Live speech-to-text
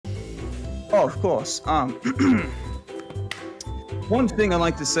Oh, of course. One thing I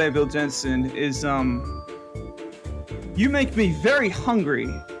like to say, Bill Jensen, is you make me very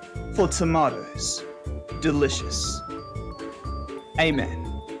hungry for tomatoes. Delicious. Amen.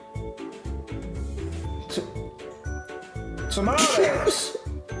 Tomatoes.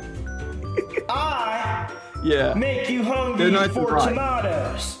 Yeah. Make you hungry nice for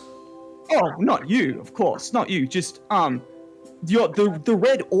tomatoes. Oh, not you, of course, not you. Just the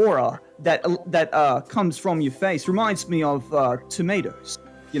red aura that comes from your face reminds me of tomatoes.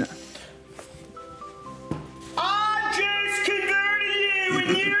 You know. I just converted you,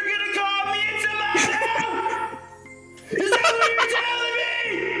 and you're gonna call me a tomato? Is that what you're telling me?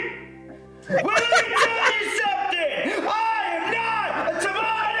 Well, let me tell you something. I am not a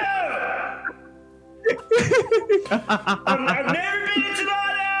tomato. I've never been a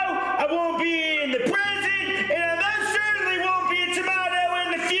tomato. I won't be in the present, and I most certainly won't be a tomato in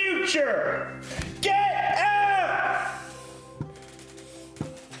the future. Get out!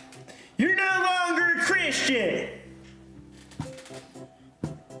 You're no longer a Christian.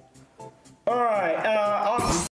 All right,